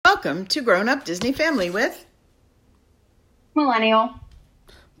Welcome to Grown Up Disney Family with Millennial.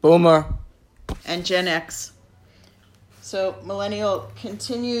 Boomer. and Gen X. So Millennial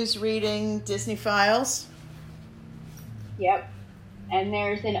continues reading Disney Files. Yep. And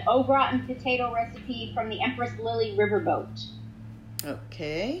there's an au gratin potato recipe from the Empress Lily Riverboat.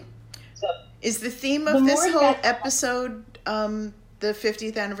 Okay. So Is the theme The of this more whole that- episode the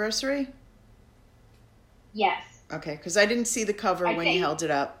 50th anniversary? yes. Okay, because I didn't see the cover I when you think- held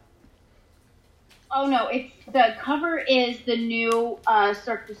it up. Oh no, it's the cover is the new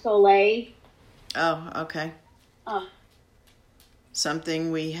Cirque du Soleil. Oh, okay. Uh, Something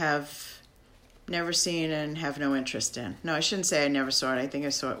we have never seen and have no interest in. No, I shouldn't say I never saw it. I think I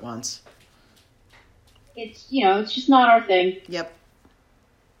saw it once. it's it's just not our thing. Yep.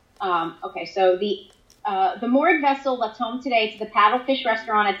 Okay, so the moored vessel left home today to the Paddlefish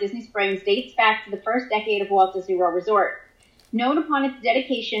restaurant at Disney Springs dates back to the first decade of Walt Disney World Resort. Known upon its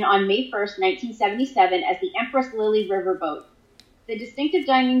dedication on May 1st, 1977 as the Empress Lily Riverboat. The distinctive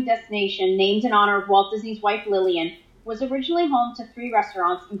dining destination, named in honor of Walt Disney's wife Lillian, was originally home to 3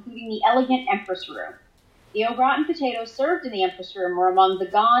 restaurants, including the elegant Empress Room. The au gratin potatoes served in the Empress Room were among the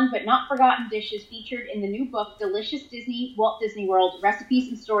gone but not forgotten dishes featured in the new book, Delicious Disney Walt Disney World, Recipes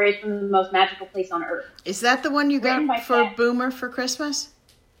and Stories from the Most Magical Place on Earth. Is that the one you Written by got for Pat- Boomer for Christmas?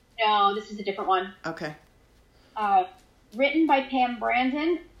 No, this is a different one. Okay. Written by Pam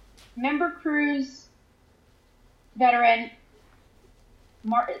Brandon, member cruise veteran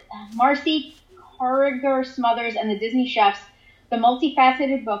Marcy Carragher Smothers, and the Disney chefs. The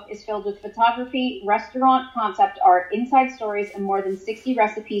multifaceted book is filled with photography, restaurant concept art, inside stories, and more than 60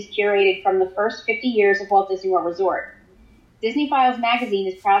 recipes curated from the first 50 years of Walt Disney World Resort. Disney Files magazine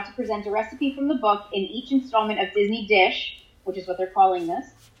is proud to present a recipe from the book in each installment of Disney Dish, which is what they're calling this,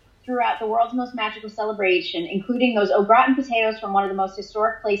 throughout the world's most magical celebration, including those au gratin potatoes from one of the most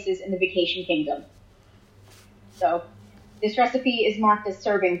historic places in the Vacation Kingdom. So, this recipe is marked as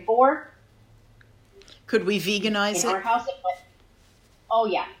serving 4 Could we veganize in our it? house. Oh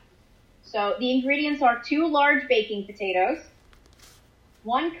yeah. So the ingredients are 2 large baking potatoes,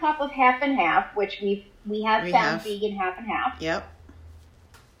 1 cup of half and half, which we have We found have. vegan half and half, Yep.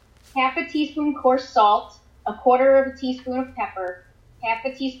 half a teaspoon coarse salt, a quarter of a teaspoon of pepper, half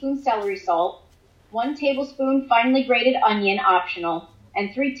a teaspoon celery salt, 1 tablespoon finely grated onion, optional,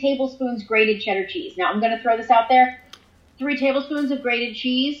 and 3 tablespoons grated cheddar cheese. Now I'm going to throw this out there. 3 tablespoons of grated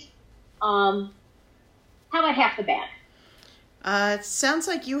cheese. How about half the bag? It sounds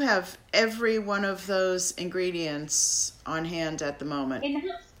like you have every one of those ingredients on hand at the moment. In the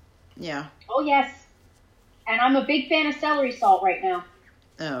house. Yeah. Oh, yes. And I'm a big fan of celery salt right now.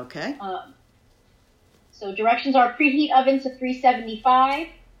 Okay. So directions are preheat oven to 375,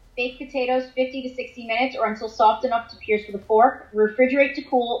 bake potatoes 50 to 60 minutes or until soft enough to pierce with a fork, refrigerate to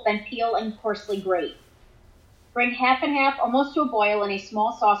cool, then peel and coarsely grate. Bring half and half almost to a boil in a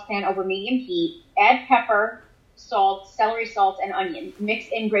small saucepan over medium heat. Add pepper, salt, celery salt, and onion. Mix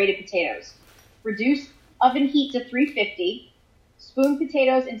in grated potatoes. Reduce oven heat to 350. Spoon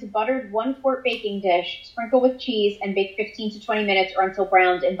potatoes into buttered 1-quart baking dish. Sprinkle with cheese and bake 15 to 20 minutes or until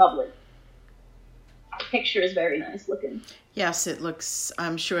browned and bubbly. The picture is very nice looking. Yes, it looks,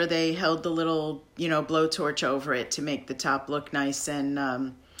 I'm sure they held the little, blowtorch over it to make the top look nice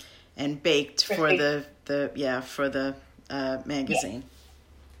and baked for Crispy. the magazine.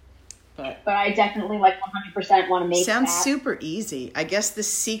 But I definitely 100% want to make Sounds that. super easy. I guess the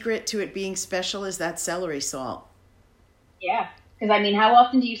secret to it being special is that celery salt. Yeah, because how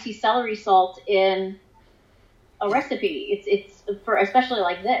often do you see celery salt in a recipe? It's for especially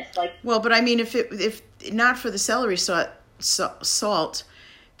like this. Well, but if not for the celery salt,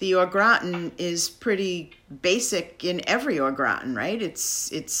 the au gratin is pretty basic in every au gratin, right?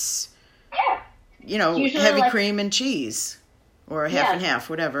 It's yeah, usually heavy cream and cheese, or half Yeah. and half,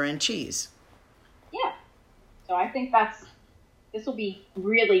 whatever, and cheese. yeah. So I think this will be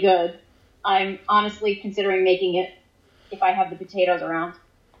really good. I'm honestly considering making it if I have the potatoes around.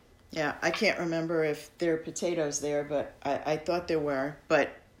 Yeah, I can't remember if there are potatoes there, but I thought there were. But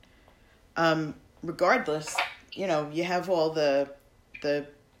regardless, you have all the The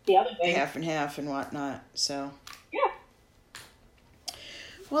other thing. half and half and whatnot. So, Yeah.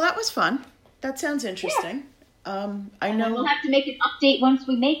 well, that was fun. That sounds interesting. I And know. we'll have to make an update once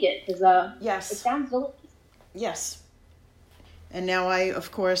we make it because it Yes. sounds delicious. Yes. And now I,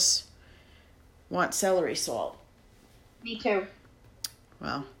 of course, want celery salt. Me too.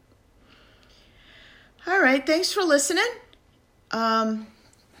 Well. All right. Thanks for listening.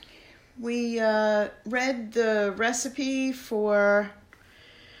 We read the recipe for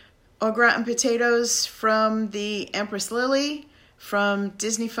au gratin potatoes from the Empress Lily from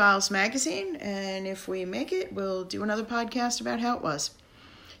Disney Files magazine, and if we make it, we'll do another podcast about how it was.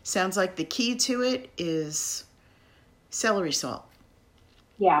 Sounds like the key to it is celery salt.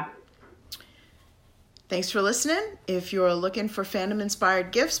 Yeah. Thanks for listening. If you're looking for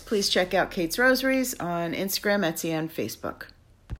fandom-inspired gifts, please check out Kate's Rosaries on Instagram, Etsy, and Facebook.